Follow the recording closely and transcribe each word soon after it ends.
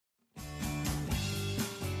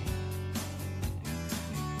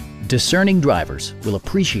Discerning drivers will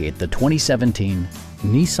appreciate the 2017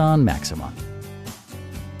 Nissan Maxima.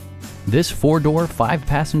 This four-door,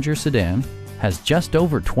 five-passenger sedan has just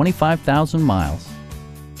over 25,000 miles.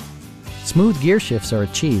 Smooth gear shifts are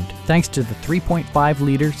achieved thanks to the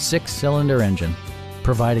 3.5-liter six-cylinder engine,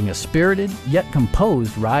 providing a spirited yet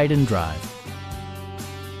composed ride and drive.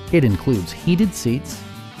 It includes heated seats,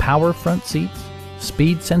 power front seats,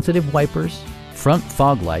 speed-sensitive wipers, front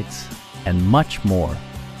fog lights, and much more.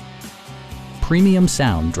 Premium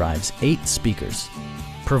sound drives 8 speakers,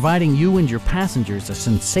 providing you and your passengers a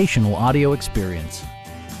sensational audio experience.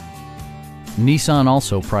 Nissan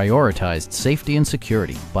also prioritized safety and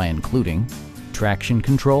security by including traction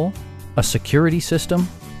control, a security system,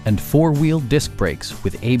 and 4-wheel disc brakes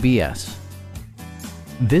with ABS.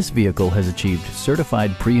 This vehicle has achieved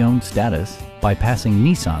certified pre-owned status by passing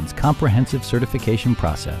Nissan's comprehensive certification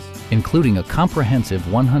process, including a comprehensive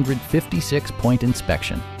 156-point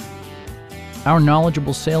inspection. Our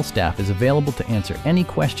knowledgeable sales staff is available to answer any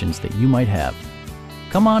questions that you might have.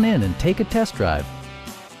 Come on in and take a test drive.